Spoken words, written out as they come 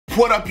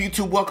What up,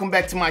 YouTube? Welcome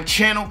back to my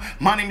channel.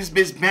 My name is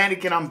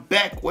BizMatik and I'm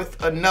back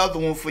with another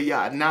one for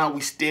y'all. Now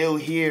we still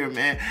here,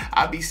 man.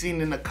 I be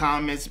seeing in the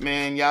comments,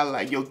 man, y'all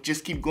like, yo,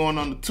 just keep going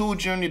on the tool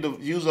journey. The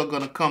views are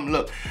gonna come.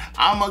 Look,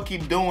 I'm gonna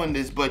keep doing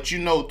this, but you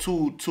know,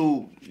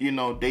 tool, you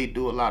know, they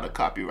do a lot of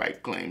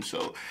copyright claims,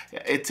 so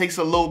it takes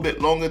a little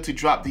bit longer to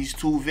drop these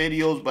tool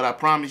videos, but I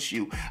promise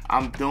you,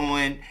 I'm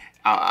doing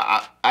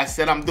I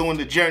said I'm doing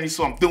the journey,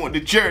 so I'm doing the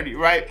journey,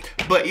 right?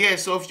 But yeah,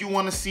 so if you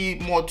want to see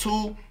more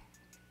tool,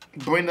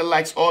 bring the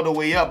likes all the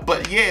way up.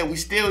 But yeah, we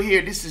still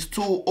here. This is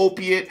Tool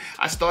Opiate.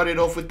 I started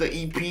off with the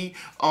EP.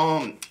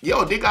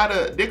 Yo, they got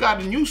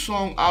a new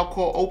song out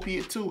called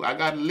Opiate too. I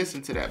gotta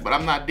listen to that, but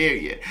I'm not there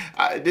yet.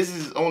 This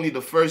is only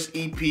the first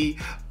EP.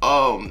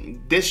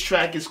 This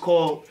track is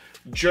called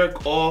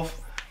Jerk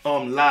Off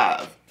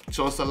Live.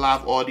 So it's a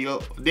live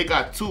audio. They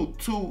got two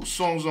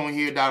songs on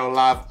here that are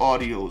live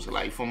audios,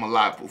 like from a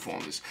live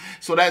performance.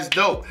 So that's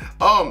dope.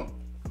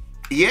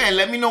 Yeah,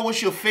 let me know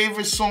what's your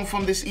favorite song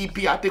from this EP.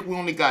 I think we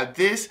only got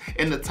this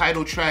and the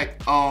title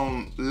track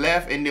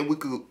left, and then we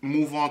could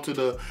move on to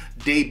the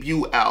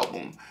debut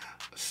album.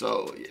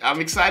 So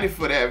I'm excited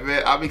for that,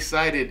 man. I'm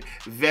excited.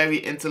 Very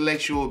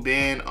intellectual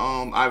band.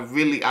 I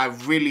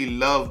really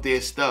love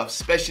their stuff,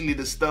 especially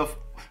the stuff,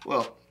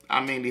 well, I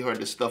mainly heard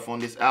the stuff on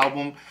this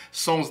album.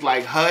 Songs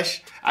like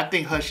Hush. I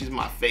think Hush is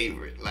my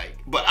favorite. Like,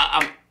 but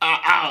I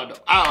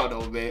don't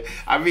know, man.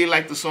 I really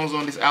like the songs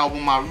on this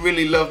album. I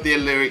really love their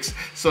lyrics.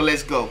 So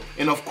let's go.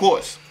 And of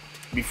course,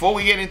 before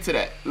we get into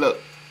that, look,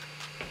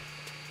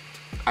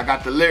 I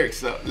got the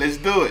lyrics up. Let's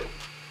do it.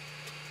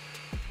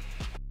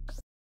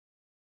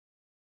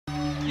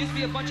 Used to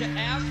be a bunch of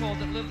assholes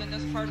that lived in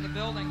this part of the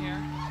building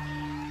here.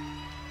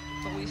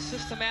 But we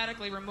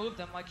systematically removed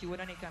them like you would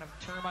any kind of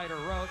termite or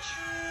roach.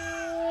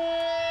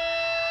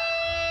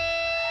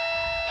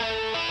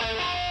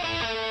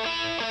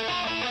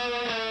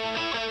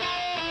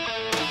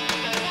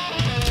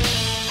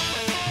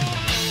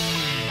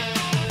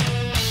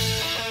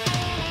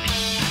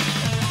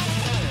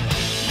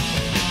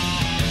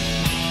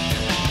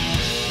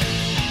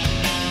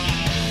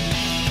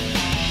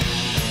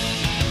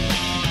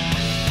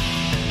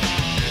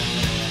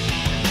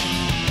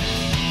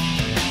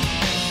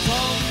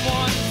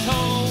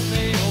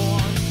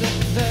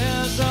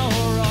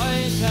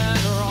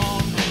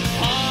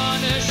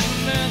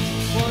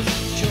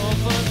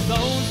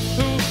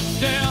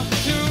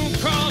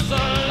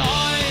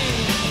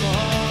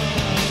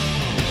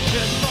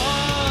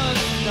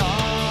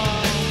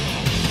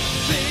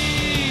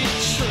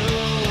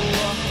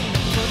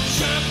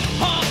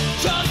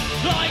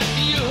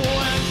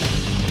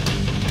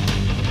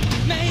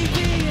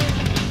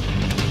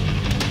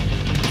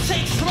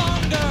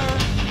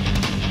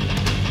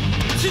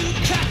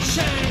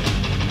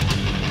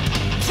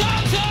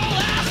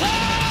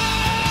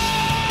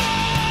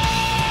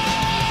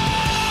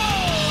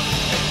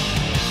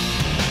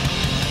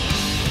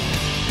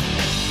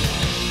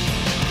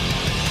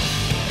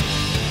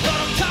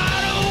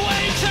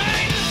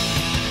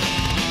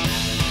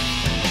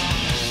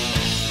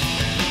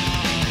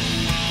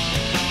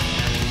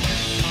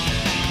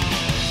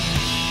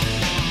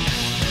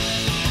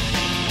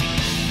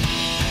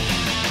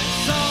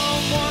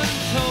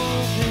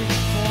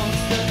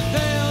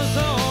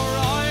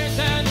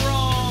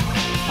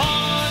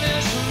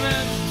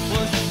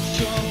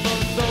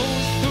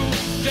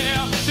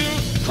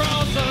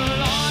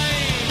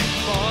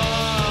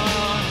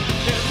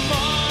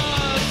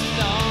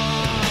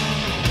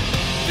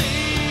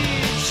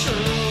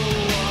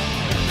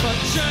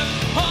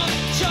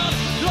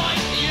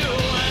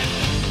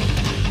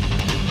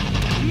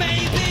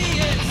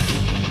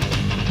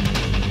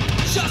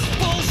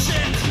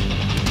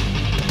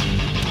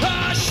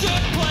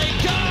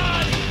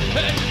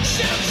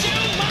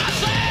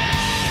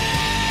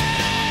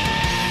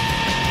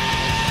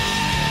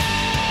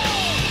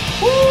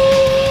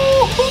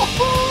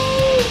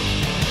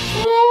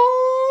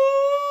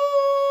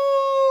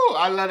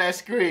 I love that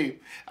scream.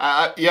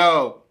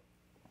 Yo,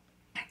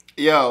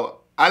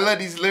 I love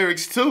these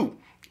lyrics too.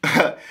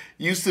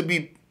 used to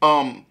be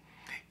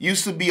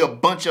a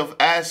bunch of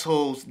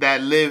assholes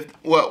that lived.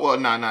 Well,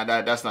 nah,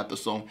 that's not the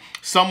song.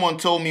 Someone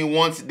told me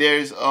once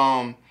there's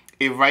a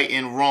right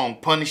and wrong.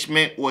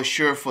 Punishment was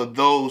sure for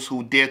those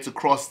who dare to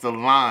cross the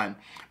line,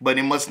 but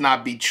it must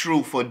not be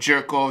true for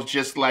jerk-offs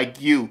just like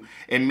you.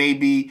 And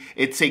maybe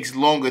it takes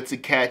longer to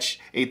catch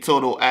a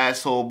total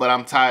asshole, but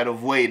I'm tired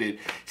of waiting.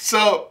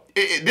 So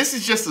this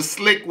is just a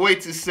slick way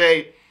to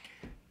say,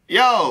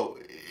 yo,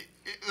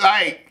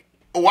 like,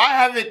 why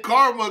haven't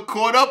karma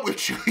caught up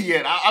with you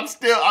yet? I'm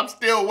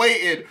still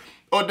waiting.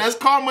 Or does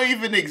karma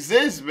even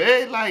exist,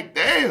 man? Like,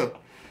 damn.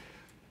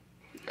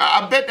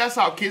 I bet that's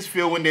how kids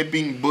feel when they're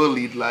being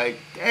bullied. Like,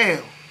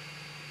 damn.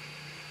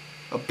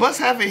 A bus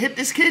haven't hit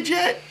this kid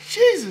yet?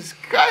 Jesus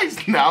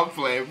Christ. Nah, I'm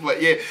playing. But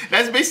yeah,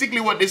 that's basically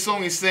what this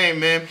song is saying,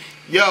 man.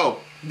 Yo,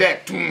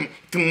 that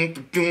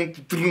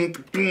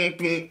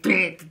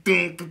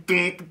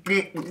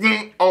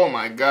oh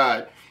my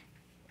God.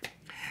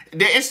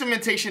 the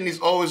instrumentation is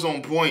always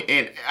on point,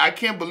 and I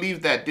can't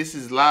believe that this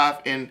is live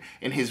and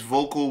his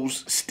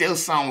vocals still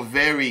sound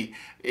very.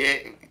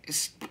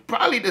 It's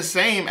probably the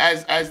same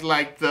as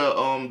like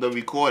the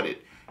recorded.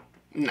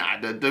 Nah,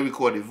 the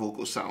recorded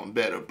vocals sound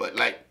better, but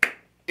like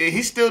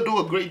he still do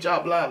a great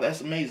job live.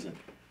 That's amazing.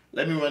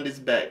 Let me run this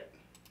back.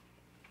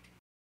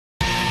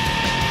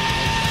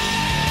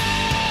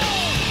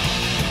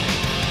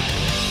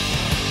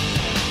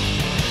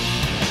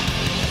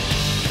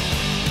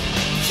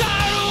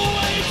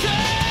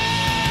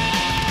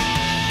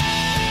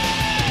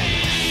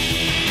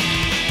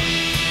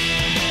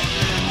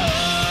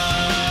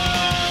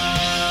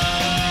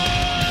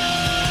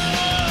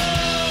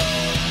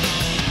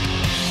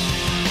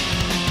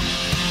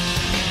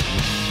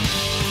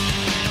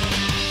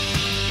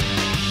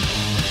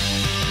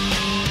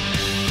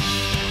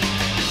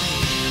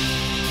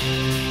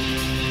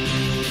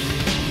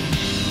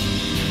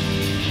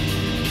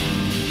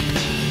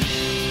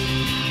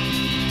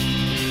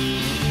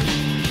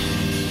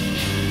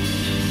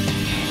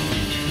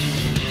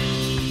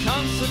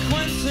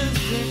 Consequences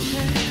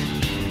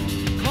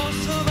dictate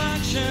course of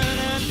action,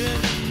 and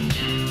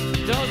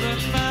it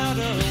doesn't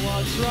matter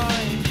what's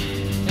right.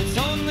 It's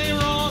only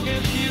wrong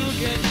if you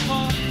get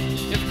caught.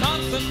 If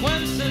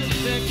consequences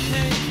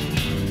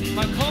dictate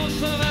my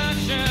course of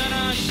action,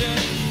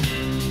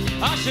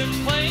 I should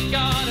play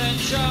God and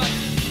just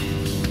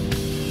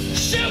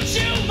shoot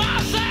you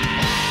myself.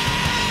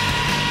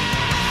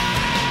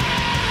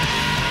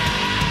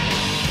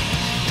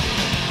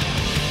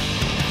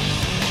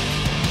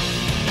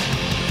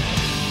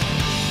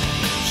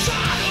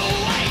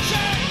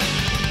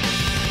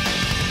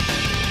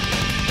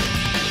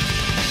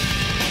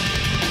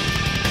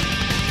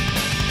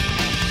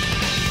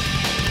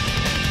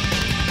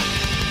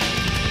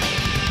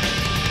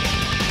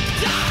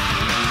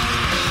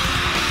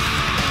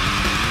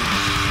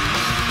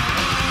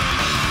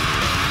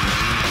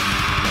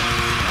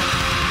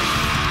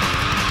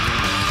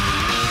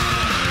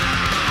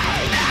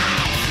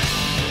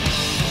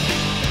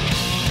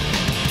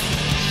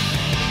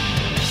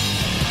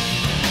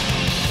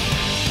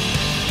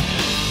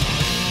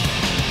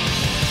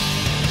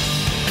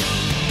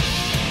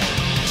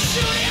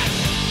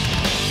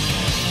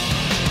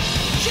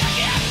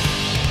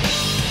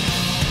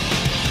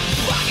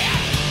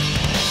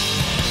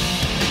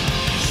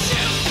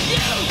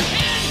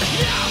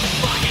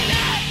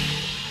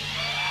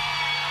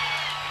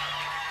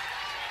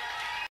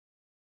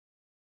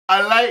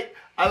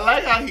 I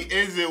like how he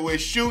ends it with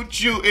shoot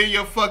you in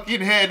your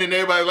fucking head, and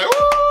everybody's like,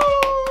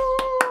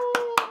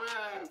 woo,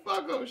 man,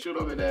 fuck him, shoot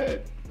him in the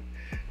head.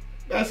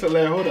 That's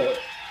hilarious. Hold up.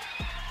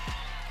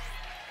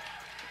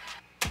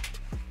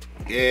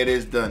 Yeah, it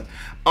is done.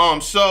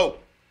 So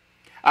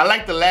I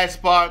like the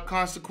last part.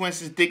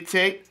 Consequences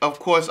dictate. Of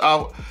course,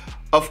 our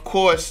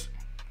course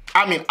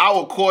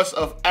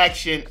of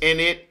action in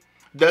it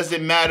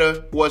doesn't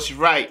matter what's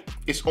right.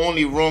 It's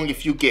only wrong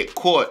if you get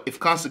caught. If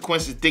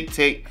consequences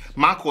dictate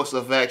my course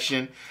of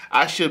action,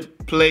 I should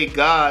play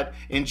God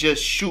and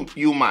just shoot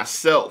you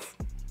myself.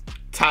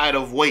 Tired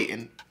of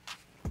waiting.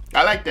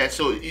 I like that.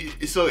 So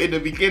in the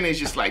beginning, it's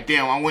just like,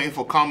 damn, I'm waiting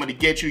for karma to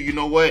get you. You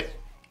know what?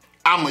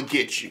 I'ma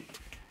get you,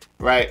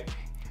 right?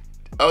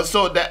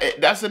 So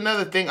that's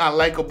another thing I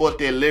like about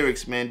their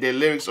lyrics, man. Their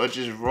lyrics are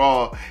just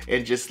raw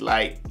and just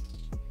like,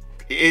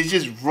 it's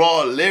just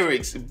raw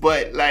lyrics,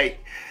 but like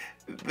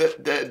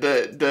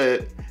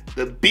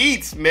the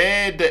beats,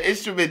 man, the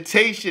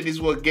instrumentation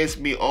is what gets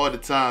me all the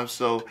time.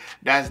 So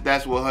that's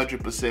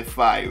 100%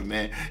 fire,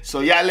 man.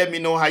 So y'all let me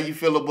know how you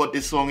feel about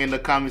this song in the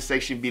comment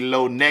section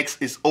below.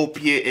 Next is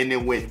Opiate, and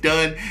then we're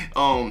done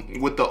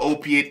with the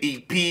Opiate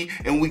EP,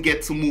 and we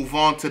get to move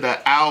on to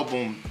the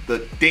album,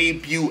 the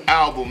debut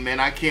album, man.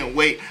 I can't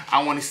wait.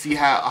 I want to see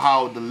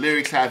how the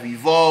lyrics have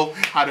evolved,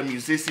 how the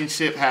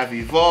musicianship have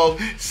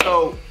evolved.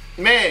 So,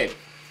 man,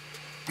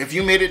 if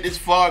you made it this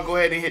far, go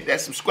ahead and hit that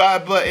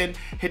subscribe button,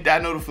 hit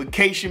that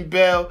notification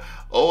bell,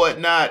 or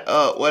whatnot.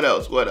 What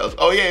else?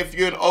 Oh yeah, if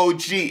you're an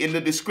OG, in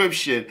the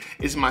description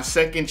is my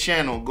second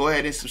channel. Go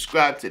ahead and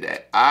subscribe to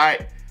that. All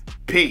right,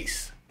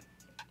 peace.